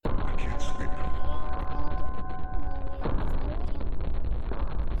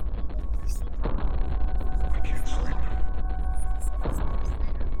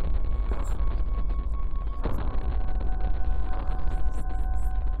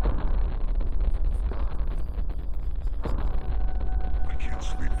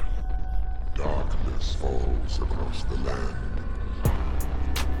across the land.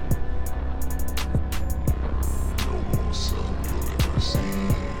 No more sun you'll ever see.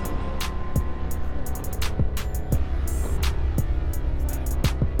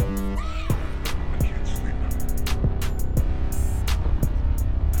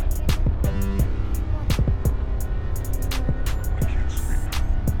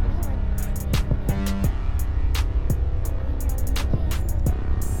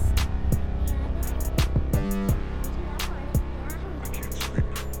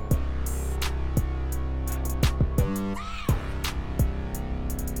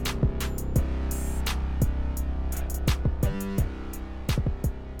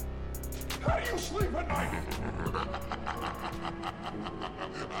 How do you sleep at night?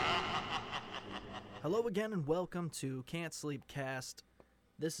 Hello again and welcome to Can't Sleep Cast.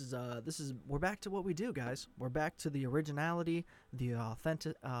 This is we're back to what we do, guys. We're back to the originality, the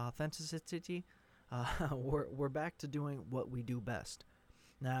authenticity. We're back to doing what we do best.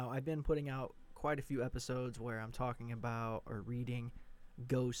 Now, I've been putting out quite a few episodes where I'm talking about or reading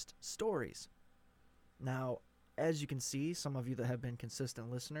ghost stories. Now, as you can see, some of you that have been consistent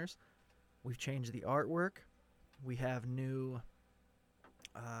listeners, we've changed the artwork. We have new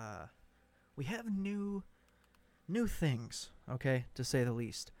things, okay, to say the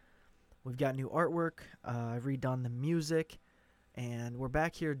least. We've got new artwork. I've redone the music, and we're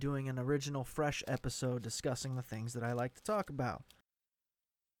back here doing an original, fresh episode discussing the things that I like to talk about.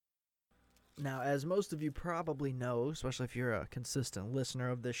 Now, as most of you probably know, especially if you're a consistent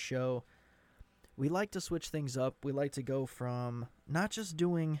listener of this show, we like to switch things up. We like to go from not just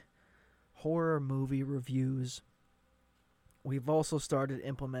doing horror movie reviews. We've also started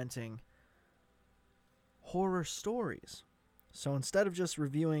implementing horror stories. So instead of just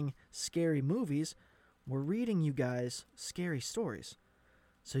reviewing scary movies, we're reading you guys scary stories.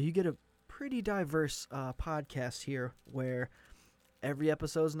 So you get a pretty diverse podcast here where every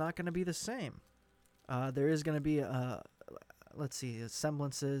episode's not going to be the same. There is going to be,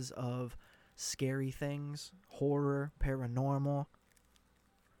 semblances of scary things, horror, paranormal,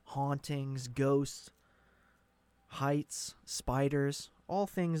 hauntings, ghosts, heights, spiders, all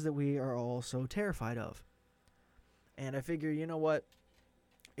things that we are all so terrified of. And I figure, you know what?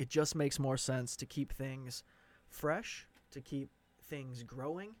 It just makes more sense to keep things fresh, to keep things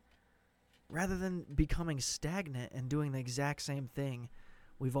growing, rather than becoming stagnant and doing the exact same thing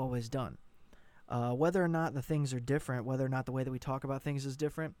we've always done. Whether or not the things are different, whether or not the way that we talk about things is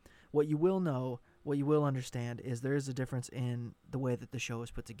different, what you will know, what you will understand is there is a difference in the way that the show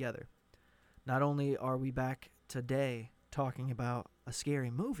is put together. Not only are we back today talking about a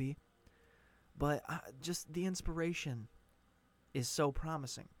scary movie, but just the inspiration is so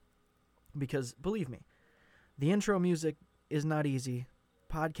promising. Because, believe me, the intro music is not easy.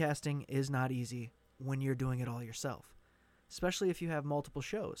 Podcasting is not easy when you're doing it all yourself. Especially if you have multiple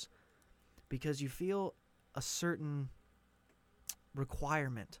shows. Because you feel a certain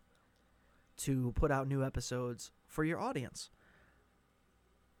requirement to put out new episodes for your audience.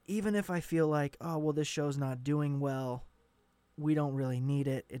 Even if I feel like, oh, well, this show's not doing well, we don't really need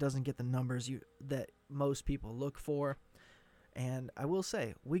it. It doesn't get the numbers that most people look for. And I will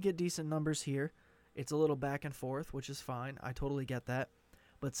say, we get decent numbers here. It's a little back and forth, which is fine. I totally get that.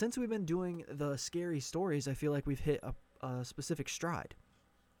 But since we've been doing the scary stories, I feel like we've hit a specific stride.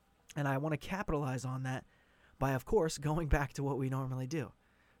 And I want to capitalize on that by, of course, going back to what we normally do.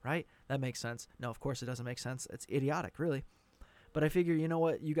 Right? That makes sense. No, of course it doesn't make sense. It's idiotic, really. But I figure, you know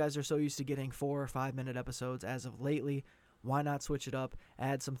what? You guys are so used to getting 4 or 5 minute episodes as of lately. Why not switch it up,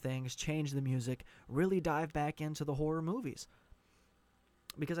 add some things, change the music, really dive back into the horror movies?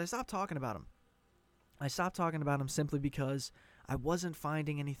 Because I stopped talking about them. I stopped talking about them simply because I wasn't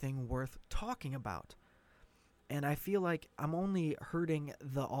finding anything worth talking about. And I feel like I'm only hurting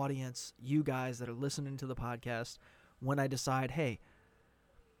the audience, you guys that are listening to the podcast, when I decide, hey,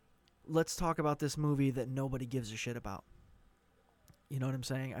 let's talk about this movie that nobody gives a shit about. You know what I'm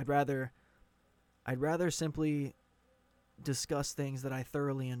saying? I'd rather simply discuss things that I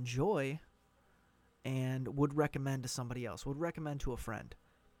thoroughly enjoy and would recommend to somebody else, would recommend to a friend.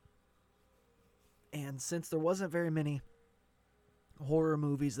 And since there wasn't very many horror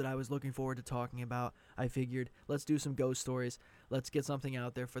movies that I was looking forward to talking about, I figured, let's do some ghost stories. Let's get something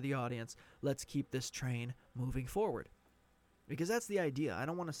out there for the audience. Let's keep this train moving forward. Because that's the idea. I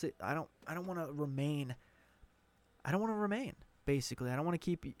don't want to remain. Basically, I don't want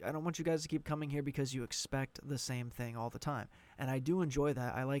you guys to keep coming here because you expect the same thing all the time. And I do enjoy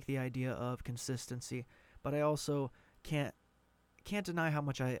that. I like the idea of consistency, but I also can't deny how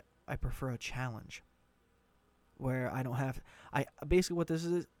much I prefer a challenge. Where I don't have basically what this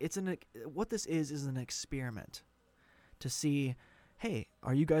is an experiment. to see, hey,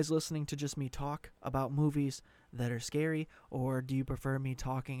 are you guys listening to just me talk about movies that are scary, or do you prefer me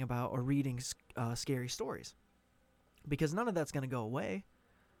talking about or reading scary stories? Because none of that's going to go away.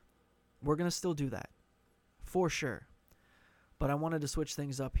 We're going to still do that, for sure. But I wanted to switch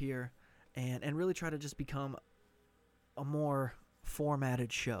things up here and really try to just become a more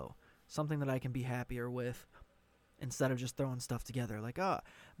formatted show, something that I can be happier with instead of just throwing stuff together. Like,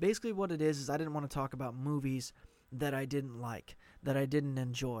 basically what it is I didn't want to talk about movies that I didn't like, that I didn't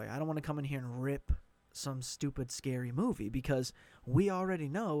enjoy. I don't want to come in here and rip some stupid scary movie, because we already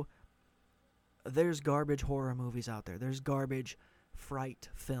know there's garbage horror movies out there. There's garbage fright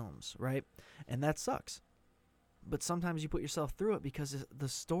films, right? And that sucks. But sometimes you put yourself through it because the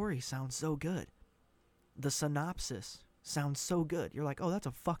story sounds so good. The synopsis sounds so good. You're like, oh, that's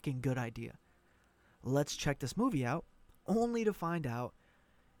a fucking good idea. Let's check this movie out, only to find out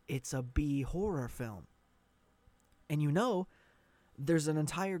it's a B horror film. And you know, there's an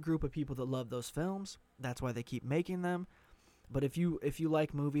entire group of people that love those films. That's why they keep making them. But if you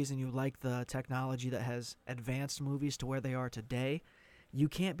like movies and you like the technology that has advanced movies to where they are today, you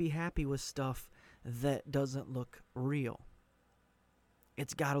can't be happy with stuff that doesn't look real.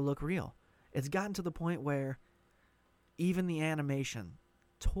 It's got to look real. It's gotten to the point where even the animation,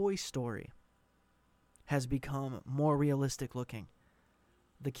 Toy Story, has become more realistic looking.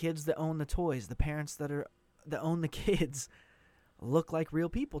 The kids that own the toys, the parents that own the kids, look like real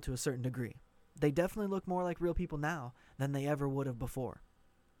people to a certain degree. They definitely look more like real people now than they ever would have before.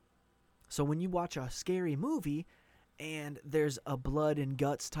 So when you watch a scary movie and there's a blood and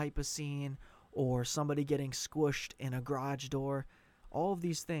guts type of scene, or somebody getting squished in a garage door, all of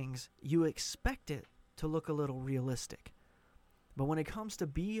these things, you expect it to look a little realistic. But when it comes to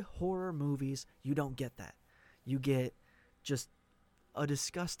B horror movies, you don't get that. You get just a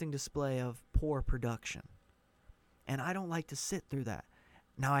disgusting display of poor production. And I don't like to sit through that.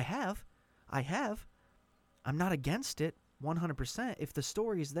 Now I have. I'm not against it 100%. If the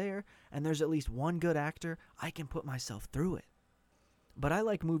story is there and there's at least one good actor, I can put myself through it. But I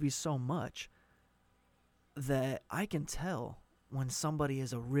like movies so much that I can tell when somebody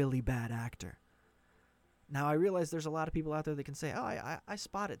is a really bad actor. Now, I realize there's a lot of people out there that can say, oh, I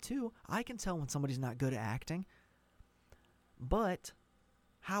spot it too. I can tell when somebody's not good at acting. But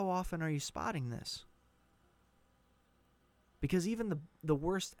how often are you spotting this? Because even the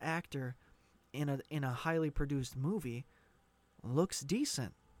worst actor in a highly produced movie looks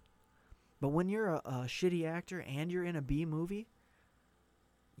decent. But when you're a shitty actor and you're in a B movie,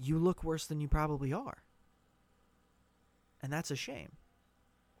 you look worse than you probably are. And that's a shame.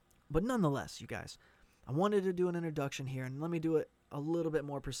 But nonetheless, you guys, I wanted to do an introduction here, and let me do it a little bit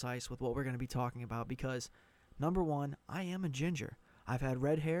more precise with what we're going to be talking about, because, number one, I am a ginger. I've had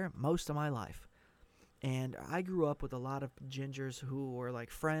red hair most of my life. And I grew up with a lot of gingers who were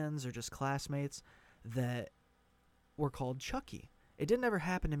like friends or just classmates that were called Chucky. It didn't ever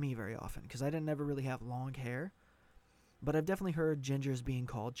happen to me very often because I didn't ever really have long hair. But I've definitely heard gingers being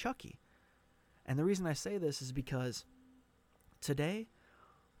called Chucky. And the reason I say this is because today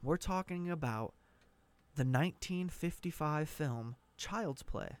we're talking about the 1955 film Child's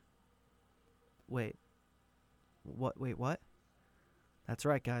Play. Wait, what? That's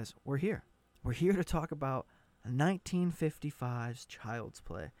right, guys. We're here. We're here to talk about 1955's Child's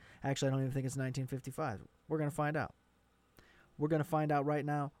Play. Actually, I don't even think it's 1955. We're going to find out. We're going to find out right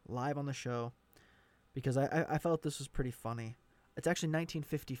now, live on the show, because I felt this was pretty funny. It's actually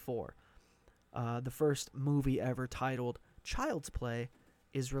 1954. The first movie ever titled Child's Play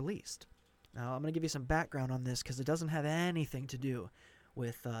is released. Now, I'm going to give you some background on this because it doesn't have anything to do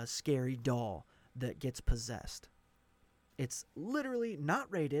with a scary doll that gets possessed. It's literally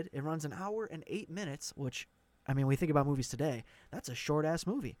not rated. It runs an hour and 8 minutes, which, I mean, we think about movies today. That's a short-ass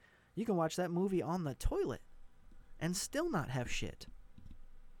movie. You can watch that movie on the toilet and still not have shit.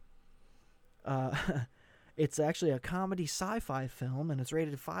 It's actually a comedy sci-fi film, and it's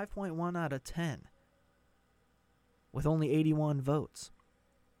rated 5.1 out of 10 with only 81 votes.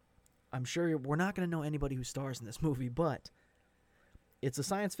 I'm sure we're not going to know anybody who stars in this movie, but it's a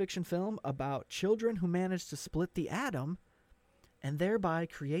science fiction film about children who manage to split the atom and thereby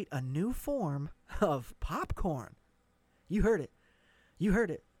create a new form of popcorn. You heard it. You heard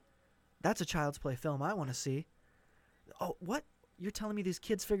it. That's a Child's Play film I want to see. Oh, what? You're telling me these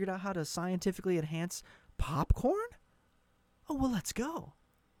kids figured out how to scientifically enhance popcorn? Oh, well, let's go.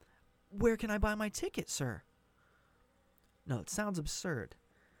 Where can I buy my ticket, sir? No, it sounds absurd.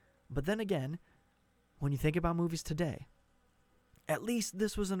 But then again, when you think about movies today, at least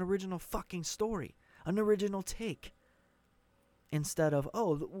this was an original fucking story. An original take. instead of,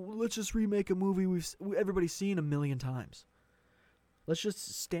 oh, let's just remake a movie everybody's seen a million times. Let's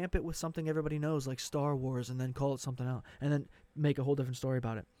just stamp it with something everybody knows, like Star Wars, and then call it something else, and then make a whole different story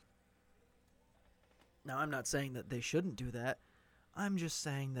about it. Now, I'm not saying that they shouldn't do that. I'm just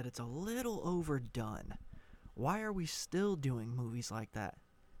saying that it's a little overdone. Why are we still doing movies like that?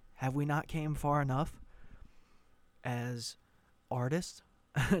 Have we not came far enough as artists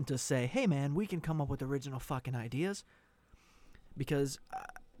to say, hey man, we can come up with original fucking ideas? Because,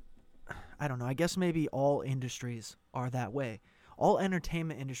 I don't know, I guess maybe all industries are that way. All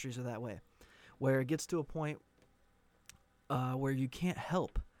entertainment industries are that way. Where it gets to a point where you can't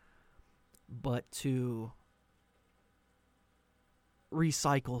help but to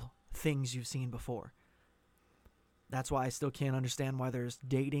recycle things you've seen before. That's why I still can't understand why there's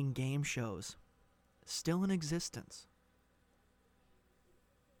dating game shows still in existence.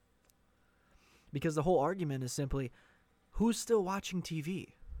 Because the whole argument is simply, who's still watching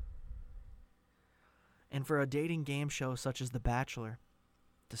TV? And for a dating game show such as The Bachelor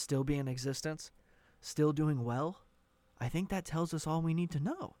to still be in existence, still doing well, I think that tells us all we need to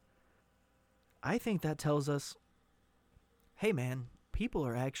know. I think that tells us, hey man, people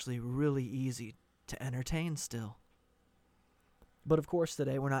are actually really easy to entertain still. But of course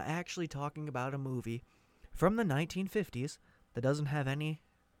today we're not actually talking about a movie from the 1950s that doesn't have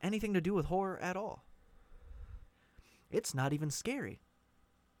anything to do with horror at all. It's not even scary.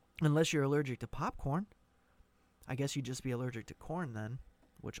 Unless you're allergic to popcorn. I guess you'd just be allergic to corn then,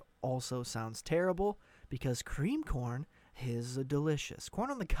 which also sounds terrible because cream corn is delicious. Corn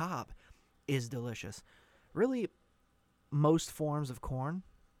on the cob is delicious. Really, most forms of corn,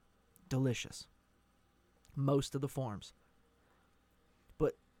 delicious. Most of the forms.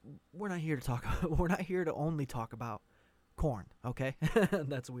 But we're not here to only talk about corn, okay?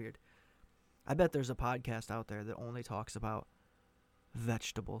 That's weird. I bet there's a podcast out there that only talks about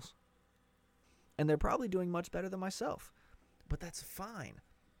vegetables. And they're probably doing much better than myself. But that's fine.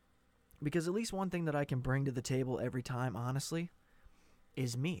 Because at least one thing that I can bring to the table every time, honestly,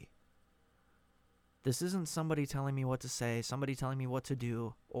 is me. This isn't somebody telling me what to say, somebody telling me what to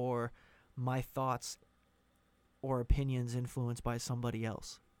do, or my thoughts or opinions influenced by somebody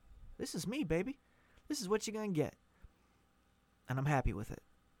else. This is me, baby. This is what you're going to get. And I'm happy with it.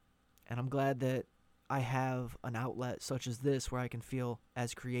 And I'm glad that I have an outlet such as this where I can feel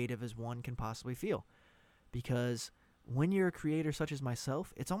as creative as one can possibly feel. Because when you're a creator such as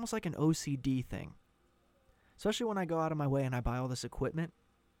myself, it's almost like an OCD thing. Especially when I go out of my way and I buy all this equipment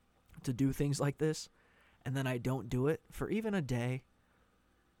to do things like this, and then I don't do it for even a day.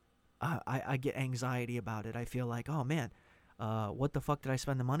 I get anxiety about it. I feel like, oh man, what the fuck did I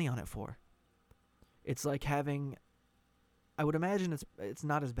spend the money on it for? It's like having, I would imagine it's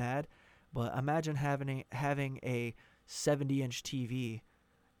not as bad, but imagine having a 70-inch TV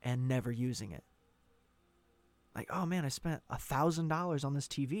and never using it. Like, oh man, I spent $1,000 on this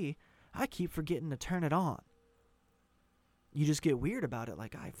TV. I keep forgetting to turn it on. You just get weird about it.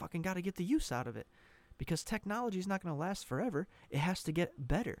 Like, I fucking got to get the use out of it. Because technology is not going to last forever. It has to get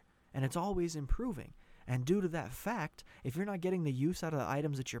better. And it's always improving. And due to that fact, if you're not getting the use out of the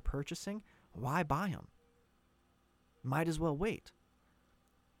items that you're purchasing, why buy them? Might as well wait.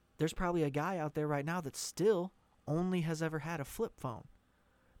 There's probably a guy out there right now that still only has ever had a flip phone.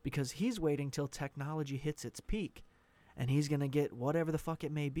 Because he's waiting till technology hits its peak. And he's going to get whatever the fuck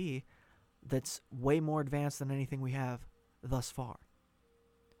it may be that's way more advanced than anything we have thus far.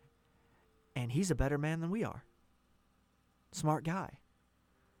 And he's a better man than we are. Smart guy.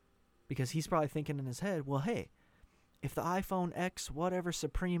 Because he's probably thinking in his head, well, hey, if the iPhone X whatever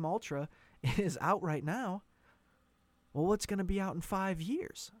Supreme Ultra is out right now, well, what's going to be out in 5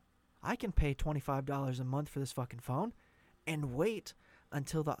 years? I can pay $25 a month for this fucking phone and wait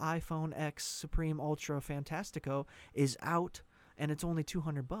until the iPhone X Supreme Ultra Fantastico is out and it's only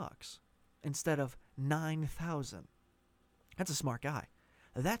 $200 instead of $9,000. That's a smart guy.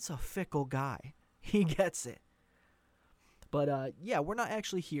 That's a fickle guy. He gets it. But yeah, we're not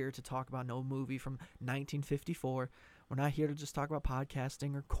actually here to talk about no movie from 1954. We're not here to just talk about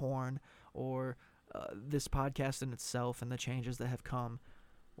podcasting or corn or this podcast in itself and the changes that have come.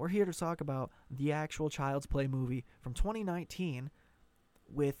 We're here to talk about the actual Child's Play movie from 2019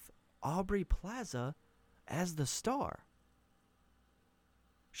 with Aubrey Plaza as the star.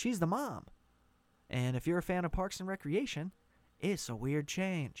 She's the mom. And if you're a fan of Parks and Recreation, it's a weird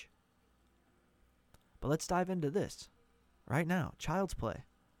change. But let's dive into this right now. Child's Play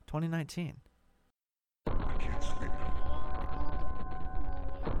 2019. I can't sleep.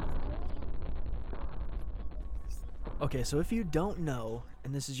 Okay, so if you don't know,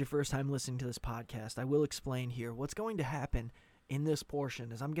 and this is your first time listening to this podcast, I will explain here what's going to happen in this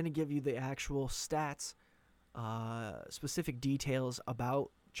portion is I'm going to give you the actual stats, specific details about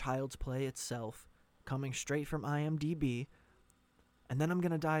Child's Play itself, coming straight from IMDb, and then I'm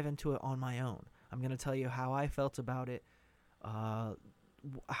going to dive into it on my own. I'm going to tell you how I felt about it, how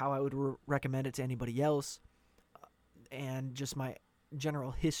I would recommend it to anybody else, and just my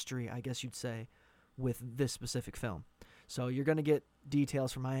general history, I guess you'd say, with this specific film. So you're going to get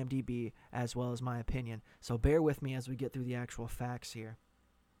details from IMDb as well as my opinion. So bear with me as we get through the actual facts here.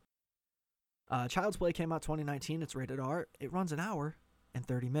 Child's Play came out 2019. It's rated R. It runs an hour and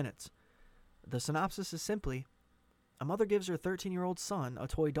 30 minutes. The synopsis is simply, a mother gives her 13-year-old son a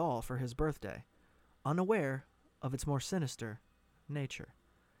toy doll for his birthday, unaware of its more sinister nature.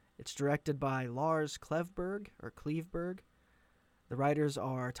 It's directed by Lars Klevberg. The writers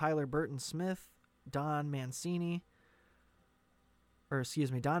are Tyler Burton Smith, Don Mancini.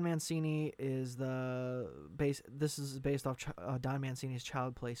 Don Mancini is this is based off Don Mancini's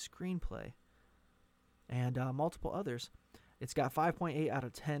Child Play screenplay, and multiple others. It's got 5.8 out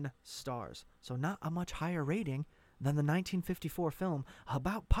of 10 stars, so not a much higher rating than the 1954 film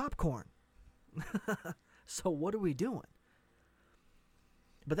about popcorn. So what are we doing?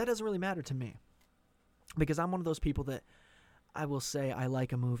 But that doesn't really matter to me, because I'm one of those people that I will say I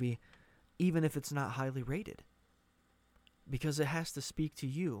like a movie even if it's not highly rated, because it has to speak to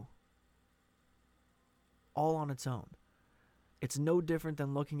you all on its own. It's no different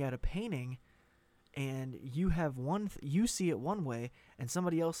than looking at a painting and you have you see it one way and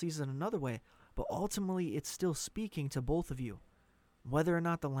somebody else sees it another way, but ultimately it's still speaking to both of you. Whether or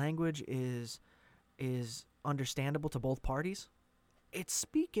not the language is understandable to both parties, it's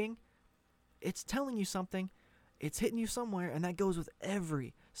speaking, it's telling you something, it's hitting you somewhere, and that goes with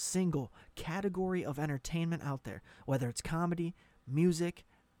every single category of entertainment out there, whether it's comedy, music,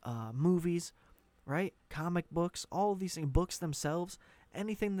 movies, right? Comic books, all of these things, books themselves,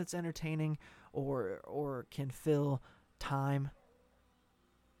 anything that's entertaining or can fill time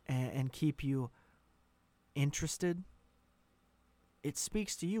and keep you interested. It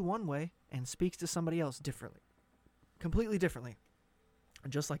speaks to you one way and speaks to somebody else differently, completely differently.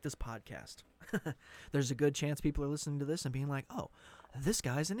 Just like this podcast. There's a good chance people are listening to this and being like, oh, this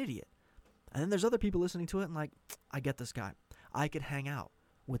guy's an idiot. And then there's other people listening to it and like, I get this guy. I could hang out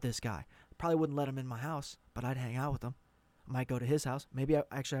with this guy. Probably wouldn't let him in my house, but I'd hang out with him. I might go to his house. Maybe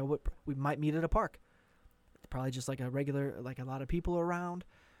I would. We might meet at a park. Probably just like a regular, like a lot of people around.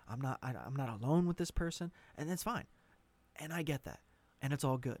 I'm not alone with this person, and it's fine. And I get that, and it's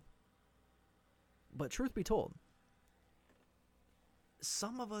all good. But truth be told,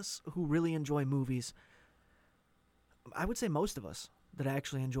 some of us who really enjoy movies, I would say most of us that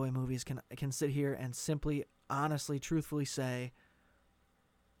actually enjoy movies can sit here and simply, honestly, truthfully say,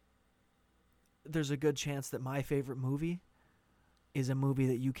 there's a good chance that my favorite movie is a movie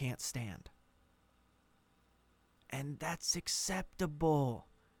that you can't stand. And that's acceptable.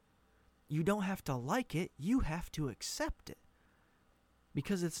 You don't have to like it, you have to accept it.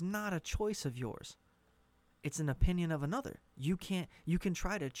 Because it's not a choice of yours. It's an opinion of another. You can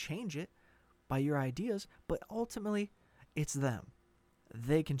try to change it by your ideas, but ultimately it's them.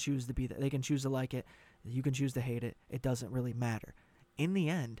 They can choose to be that. They can choose to like it. You can choose to hate it. It doesn't really matter. In the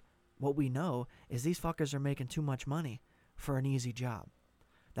end, what we know is these fuckers are making too much money for an easy job.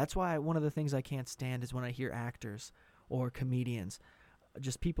 That's why one of the things I can't stand is when I hear actors or comedians,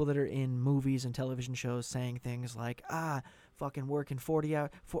 just people that are in movies and television shows saying things like, fucking working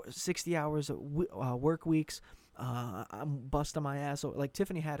 60 hours work weeks, I'm busting my ass. Like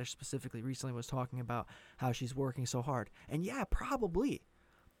Tiffany Haddish specifically recently was talking about how she's working so hard. And yeah, probably.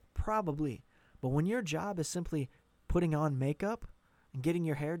 But when your job is simply putting on makeup and getting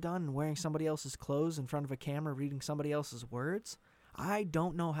your hair done and wearing somebody else's clothes in front of a camera, reading somebody else's words, I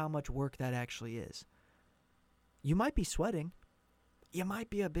don't know how much work that actually is. You might be sweating. You might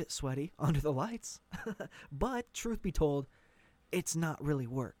be a bit sweaty under the lights. But truth be told, it's not really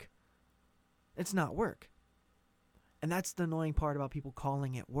work. It's not work. And that's the annoying part about people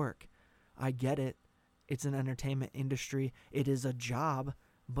calling it work. I get it. It's an entertainment industry. It is a job,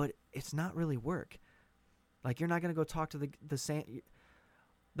 but it's not really work. Like, you're not going to go talk to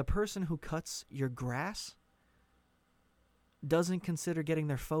the person who cuts your grass doesn't consider getting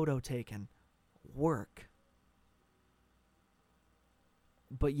their photo taken work.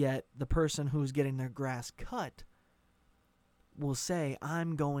 But yet, the person who's getting their grass cut will say,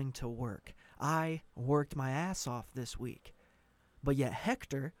 I'm going to work. I worked my ass off this week. But yet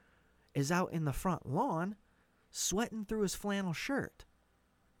Hector is out in the front lawn sweating through his flannel shirt.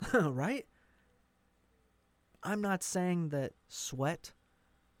 Right? I'm not saying that sweat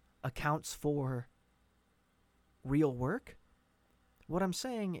accounts for real work, What I'm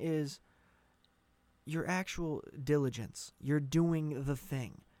saying is your actual diligence. You're doing the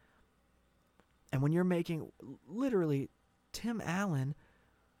thing. And when you're making, literally, Tim Allen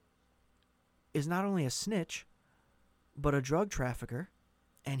is not only a snitch, but a drug trafficker,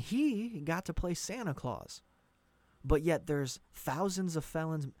 and he got to play Santa Claus. But yet there's thousands of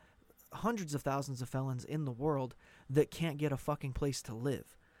felons, hundreds of thousands of felons in the world that can't get a fucking place to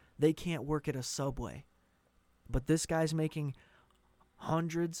live. They can't work at a Subway. But this guy's making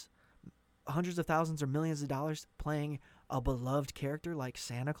hundreds of thousands or millions of dollars playing a beloved character like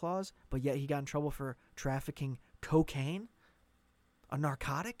Santa Claus, but yet he got in trouble for trafficking cocaine, a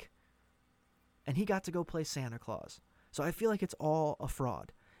narcotic, and he got to go play Santa Claus. So I feel like it's all a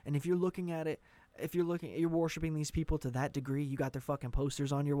fraud. And if you're looking at it, you're worshiping these people to that degree, you got their fucking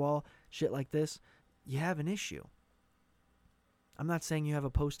posters on your wall, shit like this, you have an issue. I'm not saying you have a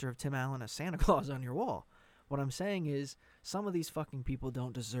poster of Tim Allen as Santa Claus on your wall. What I'm saying is some of these fucking people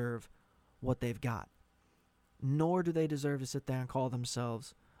don't deserve what they've got. Nor do they deserve to sit there and call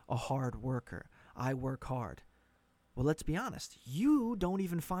themselves a hard worker. I work hard. Well, let's be honest. You don't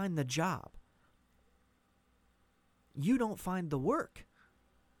even find the job. You don't find the work.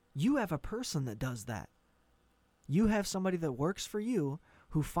 You have a person that does that. You have somebody that works for you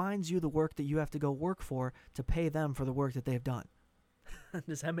who finds you the work that you have to go work for to pay them for the work that they've done.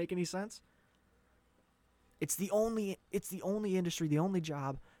 Does that make any sense? It's the only industry, the only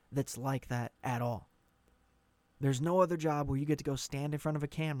job that's like that at all. There's no other job where you get to go stand in front of a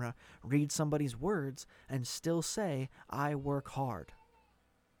camera, read somebody's words, and still say, I work hard.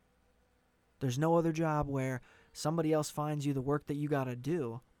 There's no other job where somebody else finds you the work that you got to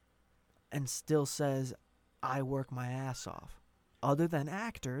do and still says, I work my ass off. Other than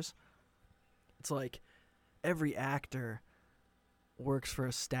actors, it's like every actor works for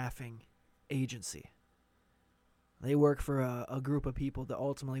a staffing agency. They work for a group of people that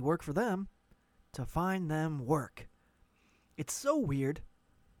ultimately work for them to find them work. It's so weird,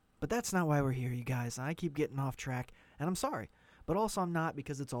 but that's not why we're here, you guys. I keep getting off track, and I'm sorry, but also I'm not,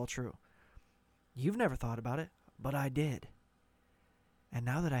 because it's all true. You've never thought about it, but I did. And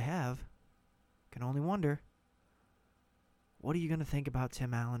now that I have, I can only wonder, what are you going to think about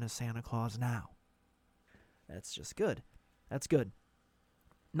Tim Allen as Santa Claus now? That's just good. That's good.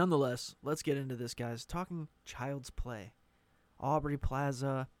 Nonetheless, let's get into this, guys. Talking Child's Play. Aubrey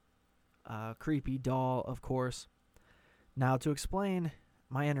Plaza, creepy doll, of course. Now, to explain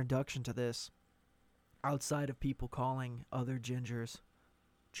my introduction to this, outside of people calling other gingers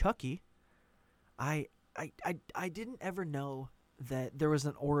Chucky, I didn't ever know that there was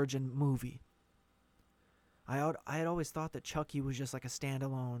an origin movie. I had always thought that Chucky was just like a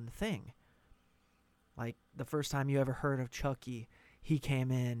standalone thing. Like, the first time you ever heard of Chucky, he came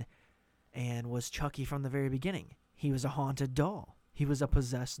in and was Chucky from the very beginning. He was a haunted doll. He was a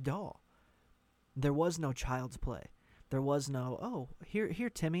possessed doll. There was no Child's Play. There was no, oh, here,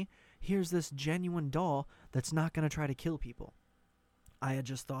 Timmy, here's this genuine doll that's not going to try to kill people. I had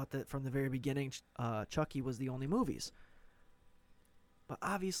just thought that from the very beginning, Chucky was the only movies. But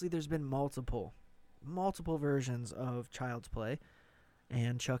obviously there's been multiple versions of Child's Play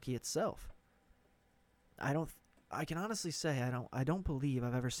and Chucky itself. I can honestly say I don't believe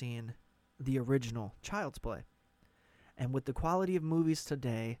I've ever seen the original Child's Play. And with the quality of movies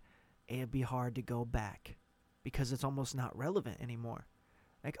today, it'd be hard to go back because it's almost not relevant anymore.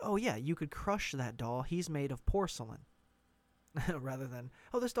 Like, oh yeah, you could crush that doll. He's made of porcelain. Rather than,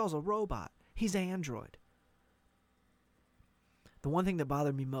 oh, this doll's a robot. He's Android. The one thing that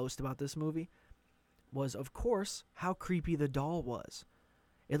bothered me most about this movie was, of course, how creepy the doll was.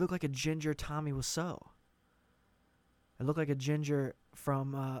 It looked like a ginger Tommy Wiseau. It looked like a ginger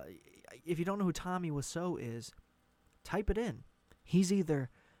from, if you don't know who Tommy Wiseau is, type it in. He's either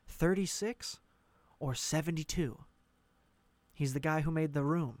 36 or 72. He's the guy who made The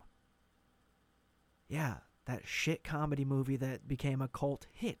Room. Yeah, that shit comedy movie that became a cult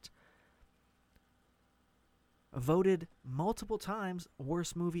hit. Voted multiple times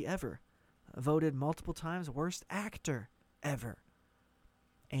worst movie ever. Voted multiple times worst actor ever.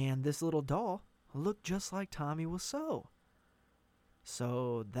 And this little doll looked just like Tommy Wiseau.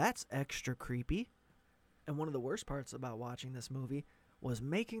 So that's extra creepy. And one of the worst parts about watching this movie was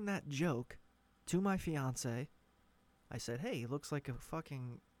making that joke to my fiance. I said, hey, he looks like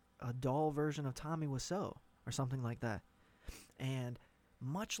a doll version of Tommy Wiseau or something like that. And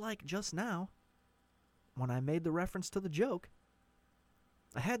much like just now, when I made the reference to the joke,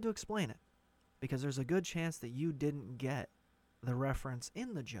 I had to explain it because there's a good chance that you didn't get the reference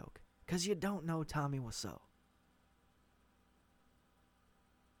in the joke because you don't know Tommy Wiseau.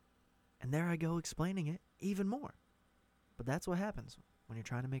 And there I go explaining it even more. But that's what happens when you're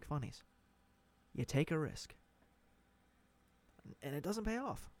trying to make funnies. You take a risk. And it doesn't pay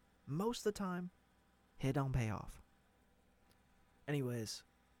off. Most of the time, it don't pay off. Anyways,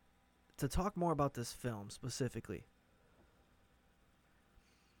 to talk more about this film specifically.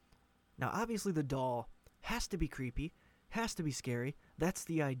 Now, obviously the doll has to be creepy, has to be scary. That's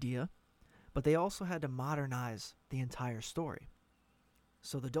the idea. But they also had to modernize the entire story.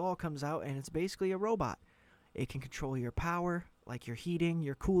 So the doll comes out and it's basically a robot. It can control your power, like your heating,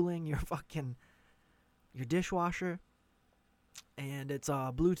 your cooling, your dishwasher. And it's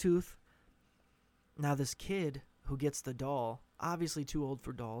Bluetooth. Now this kid who gets the doll, obviously too old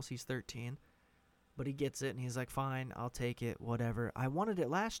for dolls, he's 13. But he gets it and he's like, fine, I'll take it, whatever. I wanted it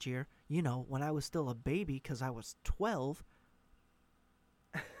last year, when I was still a baby because I was 12.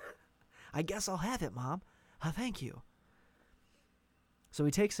 I guess I'll have it, Mom. Thank you. So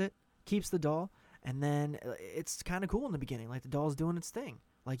he takes it, keeps the doll, and then it's kind of cool in the beginning. Like the doll's doing its thing,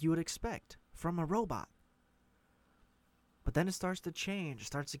 like you would expect from a robot. But then it starts to change. It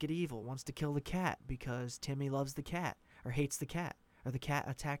starts to get evil. Wants to kill the cat because Timmy loves the cat or hates the cat. Or the cat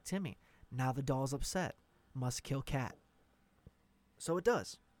attacked Timmy. Now the doll's upset. Must kill cat. So it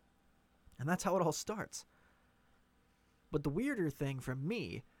does. And that's how it all starts. But the weirder thing for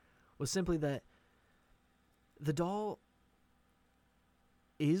me was simply that the doll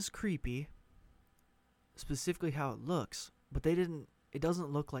is creepy, specifically how it looks, but it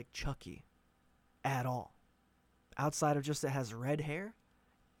doesn't look like Chucky at all. Outside of just it has red hair,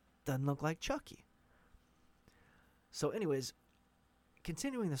 doesn't look like Chucky. So anyways,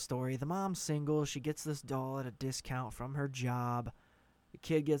 continuing the story, the mom's single, she gets this doll at a discount from her job. The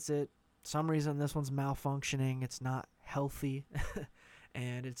kid gets it. For some reason this one's malfunctioning, it's not healthy,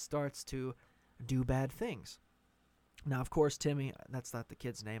 and it starts to do bad things. Now, of course, Timmy, that's not the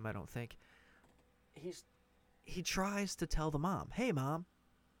kid's name, I don't think. He tries to tell the mom, hey, Mom,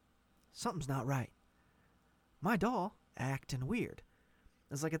 something's not right. My doll acting weird.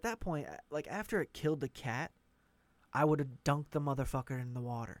 It's like at that point, like after it killed the cat, I would have dunked the motherfucker in the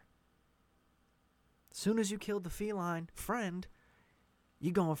water. As soon as you killed the feline friend,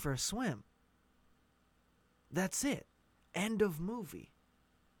 you going for a swim. That's it. End of movie.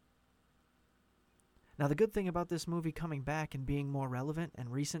 Now, the good thing about this movie coming back and being more relevant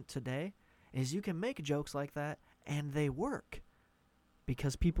and recent today is you can make jokes like that and they work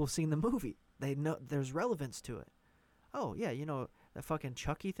because people have seen the movie. They know there's relevance to it. Oh, yeah, the fucking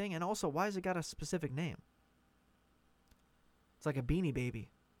Chucky thing. And also, why has it got a specific name? It's like a Beanie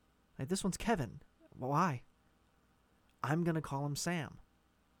Baby. Like, this one's Kevin. Why? I'm going to call him Sam.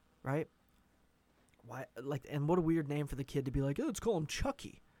 Right? Why? Like, and what a weird name for the kid to be like, oh, let's call him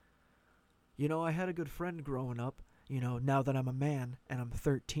Chucky. I had a good friend growing up, now that I'm a man and I'm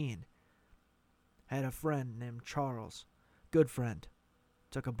 13. I had a friend named Charles. Good friend.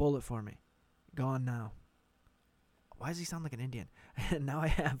 Took a bullet for me. Gone now. Why does he sound like an Indian? And now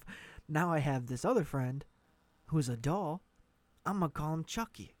I have this other friend who's a doll. I'm going to call him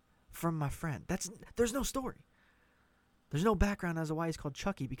Chucky from my friend. There's no story. There's no background as to why he's called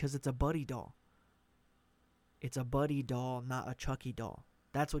Chucky because it's a buddy doll. It's a buddy doll, not a Chucky doll.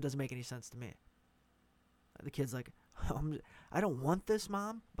 That's what doesn't make any sense to me. The kid's like, I don't want this,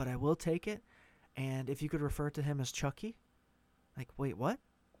 Mom, but I will take it. And if you could refer to him as Chucky. Like, wait, what?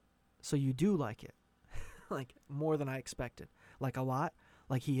 So you do like it. Like, more than I expected. Like, a lot.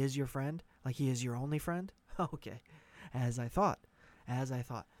 Like, he is your friend. Like, he is your only friend. Okay. As I thought.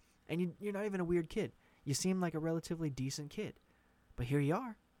 And you're not even a weird kid. You seem like a relatively decent kid. But here you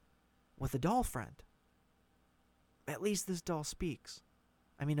are. With a doll friend. At least this doll speaks.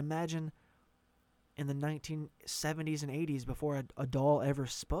 I mean, imagine in the 1970s and 80s before a doll ever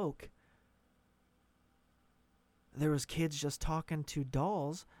spoke, there was kids just talking to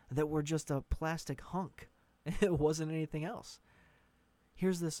dolls that were just a plastic hunk. It wasn't anything else.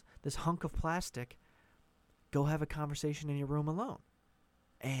 Here's this hunk of plastic. Go have a conversation in your room alone.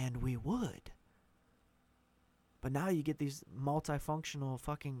 And we would. But now you get these multifunctional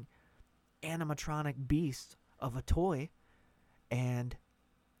fucking animatronic beasts of a toy, and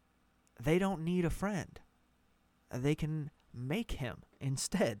they don't need a friend. They can make him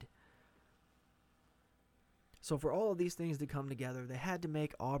instead. So for all of these things to come together, they had to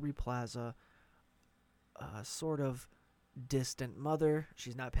make Aubrey Plaza a sort of distant mother.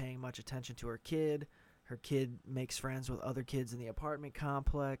 She's not paying much attention to her kid. Her kid makes friends with other kids in the apartment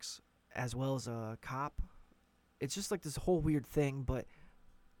complex, as well as a cop. It's just like this whole weird thing, but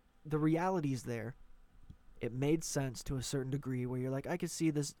the reality's there. It made sense to a certain degree where you're like, I could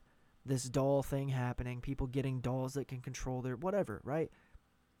see this doll thing happening, people getting dolls that can control their whatever, right?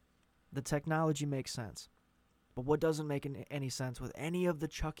 The technology makes sense. But what doesn't make any sense with any of the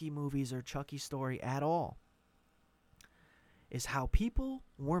Chucky movies or Chucky story at all is how people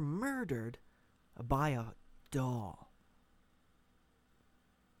were murdered by a doll.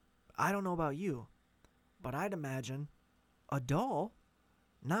 I don't know about you, but I'd imagine a doll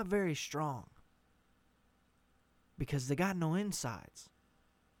not very strong because they got no insides.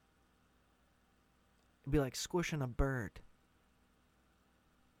 It'd be like squishing a bird.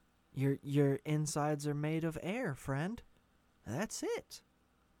 Your insides are made of air, friend. That's it.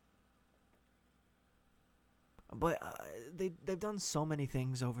 But they've done so many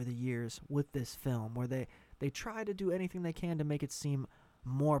things over the years with this film where they try to do anything they can to make it seem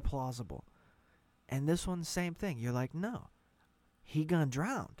more plausible. And this one, same thing. You're like, no, he gonna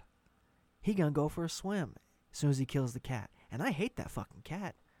drown. He gonna go for a swim as soon as he kills the cat. And I hate that fucking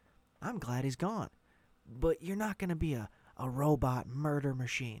cat. I'm glad he's gone. But you're not gonna be a robot murder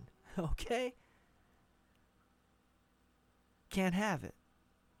machine. Okay? Can't have it.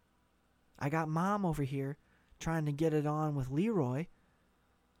 I got mom over here trying to get it on with Leroy.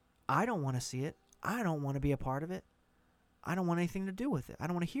 I don't want to see it. I don't want to be a part of it. I don't want anything to do with it. I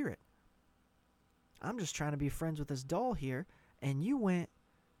don't want to hear it. I'm just trying to be friends with this doll here, and you went...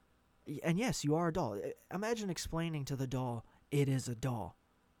 And yes, you are a doll. Imagine explaining to the doll, it is a doll.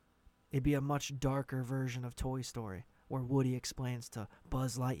 It'd be a much darker version of Toy Story, where Woody explains to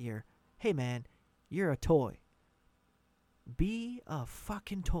Buzz Lightyear, hey man, you're a toy. Be a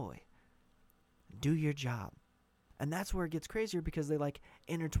fucking toy. Do your job. And that's where it gets crazier because they like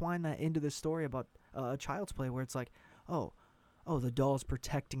intertwine that into this story about Child's Play where it's like, oh, the doll's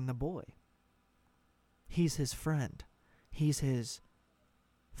protecting the boy. He's his friend. He's his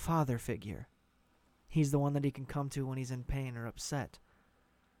father figure. He's the one that he can come to when he's in pain or upset.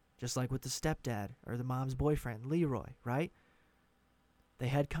 Just like with the stepdad or the mom's boyfriend, Leroy, right? They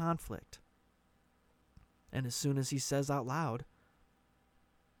had conflict. And as soon as he says out loud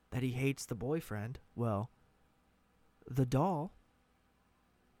that he hates the boyfriend, well, the doll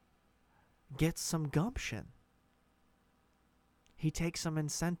gets some gumption. He takes some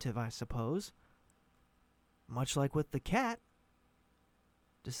incentive, I suppose. Much like with the cat,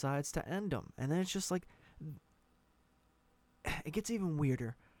 decides to end him. And then it's just like, it gets even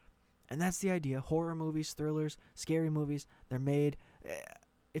weirder. And that's the idea. Horror movies, thrillers, scary movies, they're made.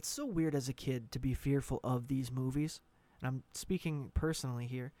 It's so weird as a kid to be fearful of these movies. And I'm speaking personally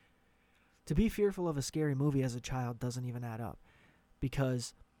here. To be fearful of a scary movie as a child doesn't even add up.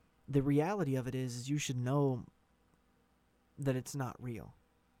 Because the reality of it is you should know that it's not real.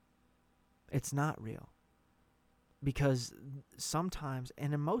 It's not real. Because sometimes,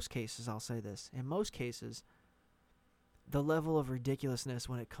 and in most cases, I'll say this, in most cases, the level of ridiculousness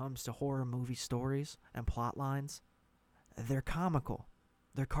when it comes to horror movie stories and plot lines, they're comical.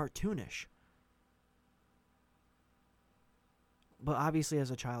 They're cartoonish. But obviously as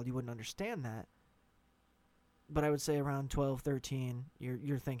a child you wouldn't understand that. But I would say around 12, 13,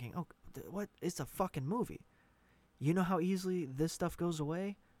 you're thinking, oh, what? It's a fucking movie. You know how easily this stuff goes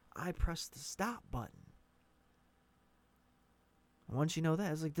away? I press the stop button. Once you know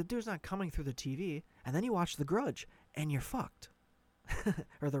that, it's like the dude's not coming through the TV, and then you watch The Grudge, and you're fucked.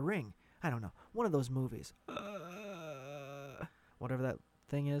 Or The Ring. I don't know. One of those movies. Whatever that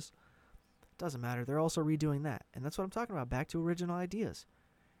thing is. Doesn't matter. They're also redoing that. And that's what I'm talking about. Back to original ideas.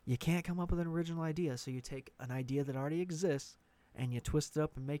 You can't come up with an original idea, so you take an idea that already exists, and you twist it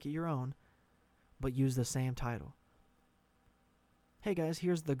up and make it your own, but use the same title. Hey guys,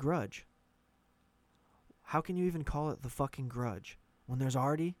 here's The Grudge. How can you even call it The fucking Grudge when there's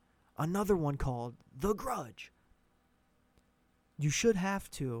already another one called The Grudge? You should have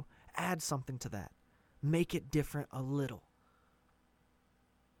to add something to that. Make it different a little.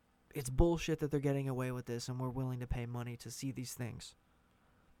 It's bullshit that they're getting away with this and we're willing to pay money to see these things.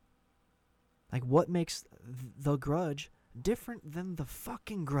 Like, what makes The Grudge different than The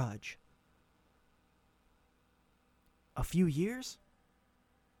fucking Grudge? A few years?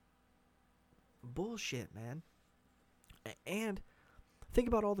 Bullshit, man. And think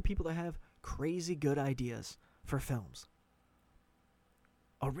about all the people that have crazy good ideas for films.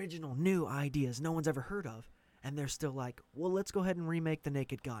 Original, new ideas no one's ever heard of. And they're still like, well, let's go ahead and remake The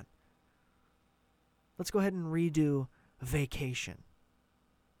Naked Gun. Let's go ahead and redo Vacation.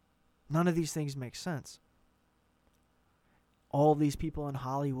 None of these things make sense. All these people in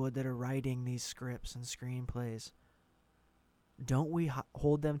Hollywood that are writing these scripts and screenplays, don't we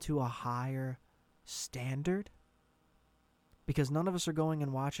hold them to a higher standard? Because none of us are going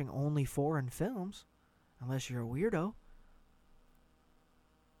and watching only foreign films, unless you're a weirdo.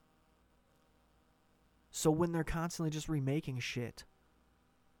 So when they're constantly just remaking shit,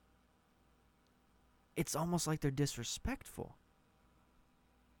 it's almost like they're disrespectful.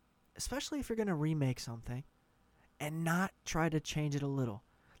 Especially if you're going to remake something and not try to change it a little.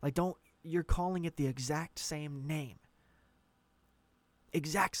 Like, you're calling it the exact same name.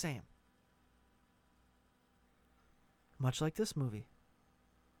 Exact same. Much like this movie.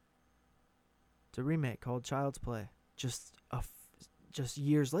 It's a remake called Child's Play. Just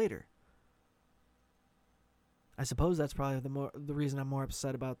years later. I suppose that's probably the reason I'm more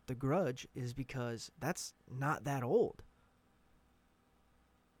upset about The Grudge is because that's not that old.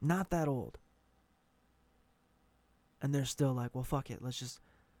 Not that old. And they're still like, well, fuck it.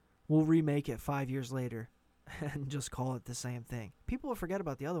 We'll remake it 5 years later and just call it the same thing. People will forget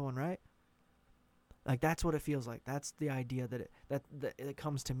about the other one, right? Like, that's what it feels like. That's the idea that it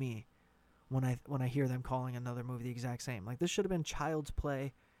comes to me when I hear them calling another movie the exact same. Like, this should have been Child's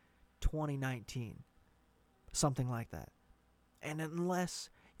Play 2019. Something like that. And unless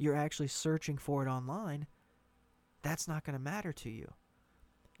you're actually searching for it online, that's not going to matter to you.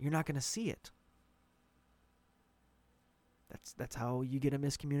 You're not going to see it. That's how you get a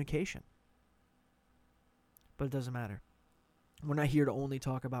miscommunication. But it doesn't matter. We're not here to only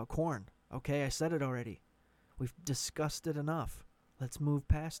talk about corn. Okay, I said it already. We've discussed it enough. Let's move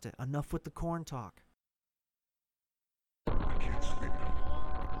past it. Enough with the corn talk. I can't sleep now.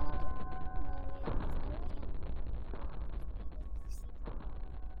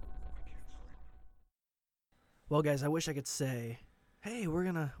 I can't sleep. Well, guys, I wish I could say, hey, we're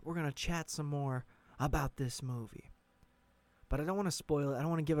gonna chat some more about this movie. But I don't want to spoil it. I don't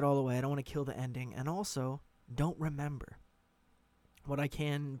want to give it all away. I don't want to kill the ending. And also, don't remember. What I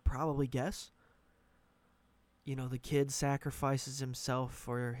can probably guess, the kid sacrifices himself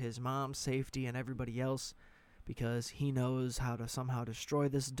for his mom's safety and everybody else because he knows how to somehow destroy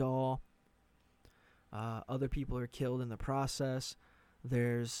this doll. Other people are killed in the process.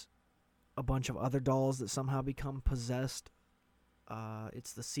 There's a bunch of other dolls that somehow become possessed.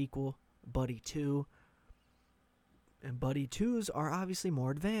 It's the sequel, Buddy 2. And Buddy 2s are obviously more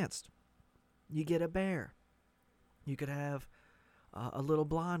advanced. You get a bear. You could have a little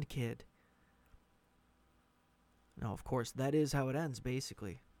blonde kid. Now, of course, that is how it ends,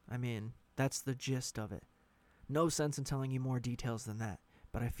 basically. I mean, that's the gist of it. No sense in telling you more details than that.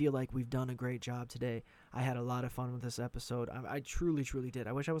 But I feel like we've done a great job today. I had a lot of fun with this episode. I truly, truly did.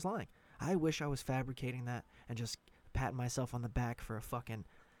 I wish I was lying. I wish I was fabricating that and just patting myself on the back for a fucking,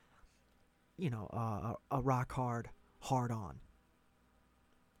 a rock hard on.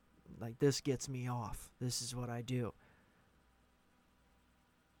 Like, this gets me off. This is what I do.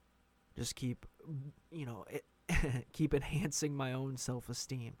 Just keep enhancing my own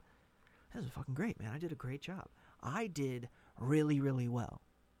self-esteem. This is fucking great, man. I did a great job. I did really, really well.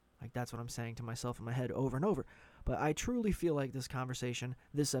 Like, that's what I'm saying to myself in my head over and over. But I truly feel like this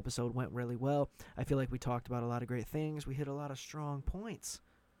episode went really well. I feel like we talked about a lot of great things. We hit a lot of strong points.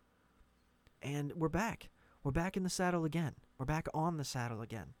 And we're back. We're back in the saddle again. We're back on the saddle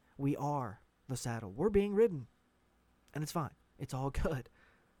again. We are the saddle. We're being ridden. And it's fine. It's all good.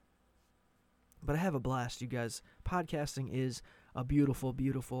 But I have a blast, you guys. Podcasting is a beautiful,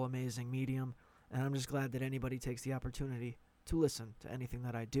 beautiful, amazing medium. And I'm just glad that anybody takes the opportunity to listen to anything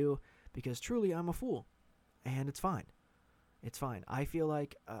that I do. Because truly, I'm a fool. And it's fine. It's fine. I feel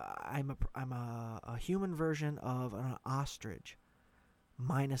like I'm a human version of an ostrich.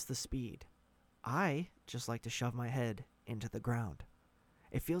 Minus the speed. I just like to shove my head into the ground.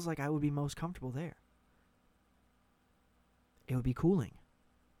 It feels like I would be most comfortable there. It would be cooling.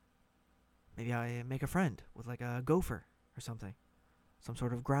 Maybe I make a friend with like a gopher or something. Some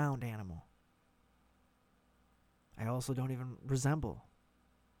sort of ground animal. I also don't even resemble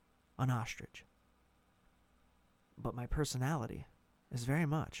an ostrich. But my personality is very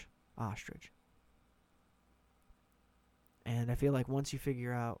much ostrich. And I feel like once you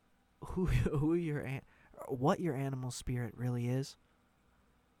figure out what your animal spirit really is,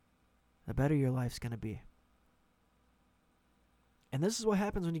 the better your life's going to be. And this is what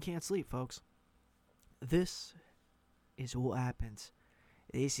happens when you can't sleep, folks. This is what happens.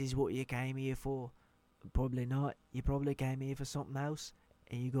 This is what you came here for. Probably not. You probably came here for something else,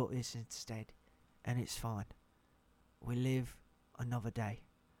 and you got this instead. And it's fine. We live another day.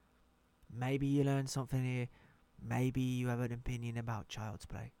 Maybe you learn something here. Maybe you have an opinion about Child's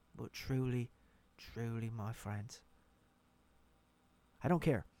Play. But truly, truly, my friends, I don't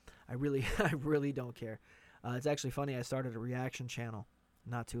care. I really don't care. It's actually funny. I started a reaction channel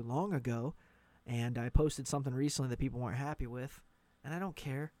not too long ago, and I posted something recently that people weren't happy with, and I don't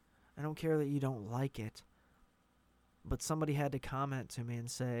care. I don't care that you don't like it. But somebody had to comment to me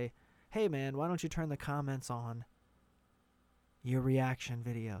and say, hey man, why don't you turn the comments on your reaction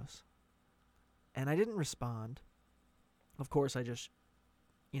videos? And I didn't respond. Of course, I just,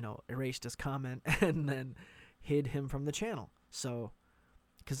 erased his comment and then hid him from the channel. So,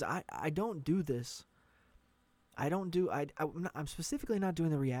 because I don't do this. I'm specifically not doing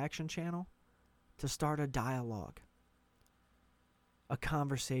the reaction channel to start a dialogue, a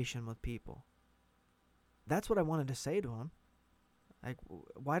conversation with people. That's what I wanted to say to him. Like,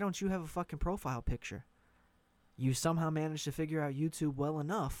 why don't you have a fucking profile picture? You somehow managed to figure out YouTube well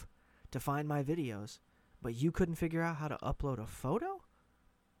enough to find my videos, but you couldn't figure out how to upload a photo?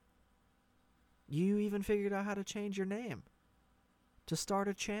 You even figured out how to change your name to start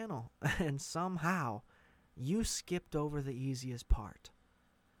a channel, and somehow you skipped over the easiest part.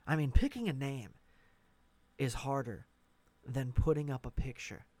 I mean, picking a name is harder than putting up a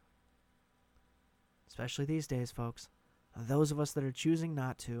picture. Especially these days, folks. Those of us that are choosing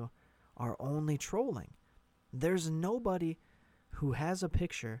not to are only trolling. There's nobody who has a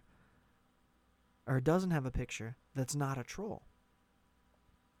picture or doesn't have a picture that's not a troll.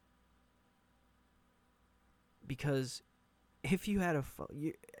 Because if you had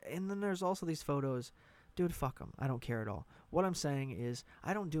and then there's also these photos, dude, fuck them. I don't care at all. What I'm saying is,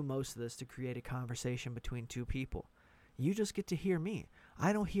 I don't do most of this to create a conversation between two people. You just get to hear me.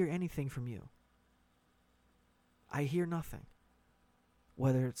 I don't hear anything from you. I hear nothing.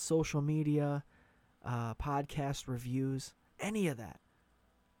 Whether it's social media, podcast reviews, any of that.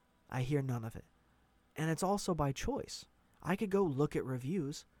 I hear none of it. And it's also by choice. I could go look at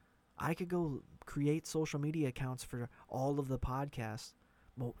reviews. I could go create social media accounts for all of the podcasts.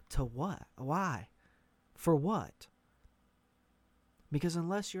 Well, to what? Why? For what? Because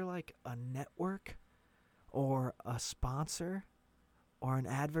unless you're like a network or a sponsor or an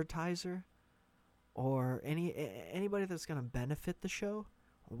advertiser or anybody that's going to benefit the show,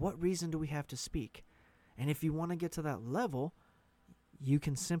 what reason do we have to speak? And if you want to get to that level, you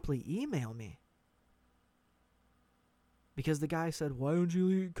can simply email me. Because the guy said, why don't you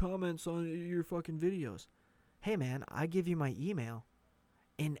leave comments on your fucking videos? Hey man, I give you my email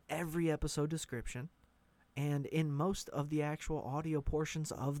in every episode description and in most of the actual audio portions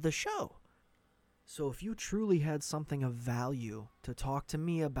of the show. So if you truly had something of value to talk to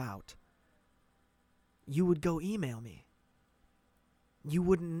me about, you would go email me. You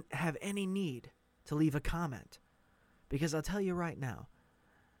wouldn't have any need to leave a comment. Because I'll tell you right now,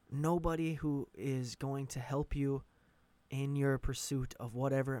 nobody who is going to help you in your pursuit of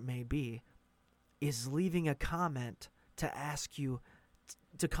whatever it may be is leaving a comment to ask you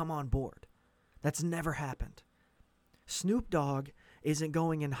to come on board. That's never happened. Snoop Dogg isn't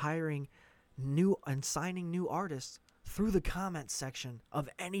going and hiring new and signing new artists through the comment section of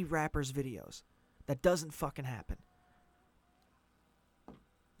any rapper's videos. That doesn't fucking happen.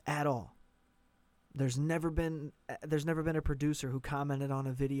 At all. There's never been a producer who commented on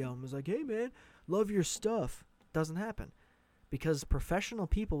a video and was like, hey man, love your stuff. Doesn't happen. Because professional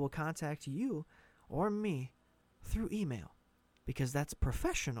people will contact you or me through email. Because that's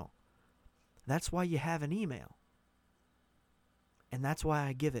professional. That's why you have an email. And that's why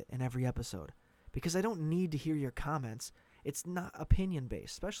I give it in every episode. Because I don't need to hear your comments. It's not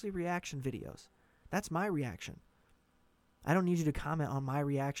opinion-based, especially reaction videos. That's my reaction. I don't need you to comment on my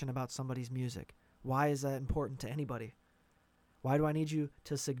reaction about somebody's music. Why is that important to anybody? Why do I need you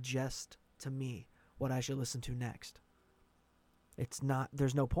to suggest to me what I should listen to next?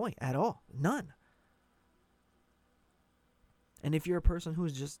 There's no point at all. None. And if you're a person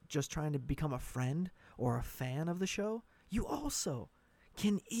who's just trying to become a friend or a fan of the show, you also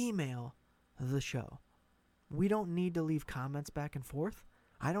can email the show. We don't need to leave comments back and forth.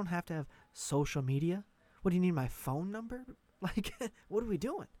 I don't have to have social media. What, do you need my phone number? Like, what are we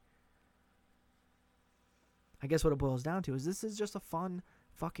doing? I guess what it boils down to is this is just a fun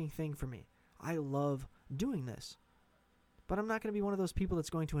fucking thing for me. I love doing this. But I'm not going to be one of those people that's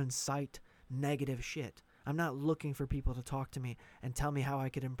going to incite negative shit. I'm not looking for people to talk to me and tell me how I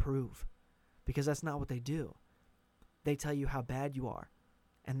could improve. Because that's not what they do. They tell you how bad you are.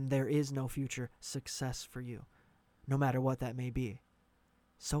 And there is no future success for you. No matter what that may be.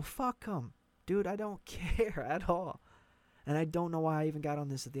 So fuck them. Dude, I don't care at all. And I don't know why I even got on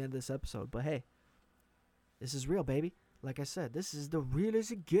this at the end of this episode. But hey, this is real, baby. Like I said, this is the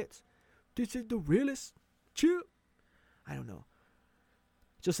realest it gets. This is the realest. Chill. I don't know.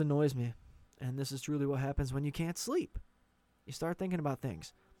 It just annoys me. And this is truly what happens when you can't sleep. You start thinking about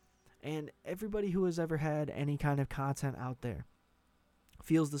things. And everybody who has ever had any kind of content out there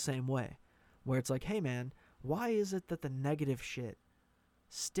feels the same way. Where it's like, hey man, why is it that the negative shit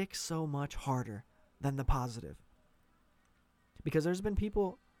sticks so much harder than the positive? Because there's been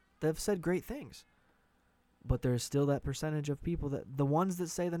people that have said great things. But there's still that percentage of people that the ones that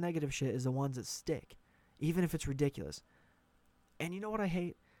say the negative shit is the ones that stick, even if it's ridiculous. And you know what I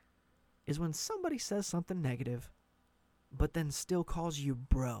hate? Is when somebody says something negative, but then still calls you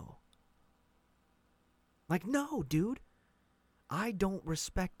bro. Like, no, dude. I don't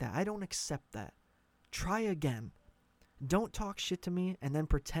respect that. I don't accept that. Try again. Don't talk shit to me and then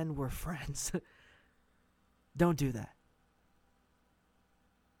pretend we're friends. Don't do that.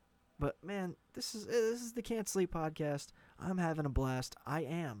 But man, this is the Can't Sleep podcast. I'm having a blast. I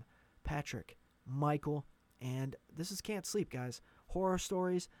am Patrick, Michael, and this is Can't Sleep, guys. Horror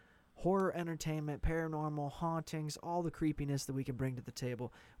stories, horror entertainment, paranormal, hauntings, all the creepiness that we can bring to the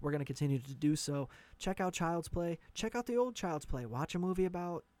table. We're going to continue to do so. Check out Child's Play. Check out the old Child's Play. Watch a movie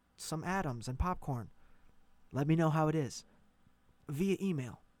about some atoms and popcorn. Let me know how it is via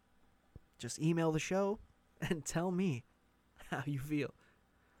email. Just email the show and tell me how you feel.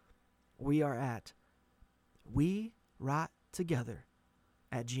 We are at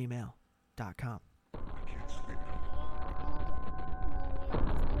werottogether@gmail.com. I can't sleep now.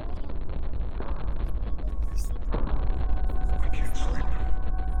 I can't sleep now.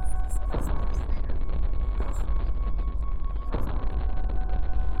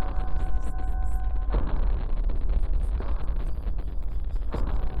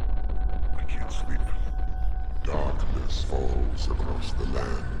 I can't sleep now. Darkness falls across the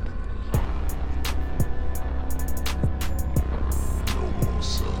land. No more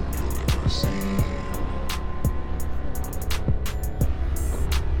sun you'll ever see.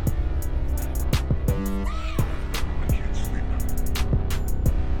 I can't sleep now.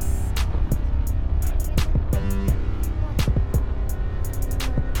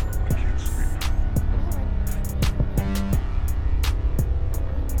 I can't sleep now.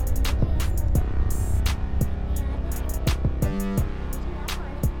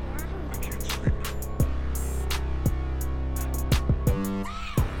 I can't sleep now.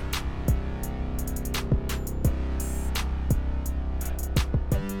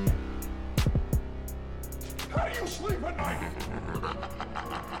 How do you sleep at night?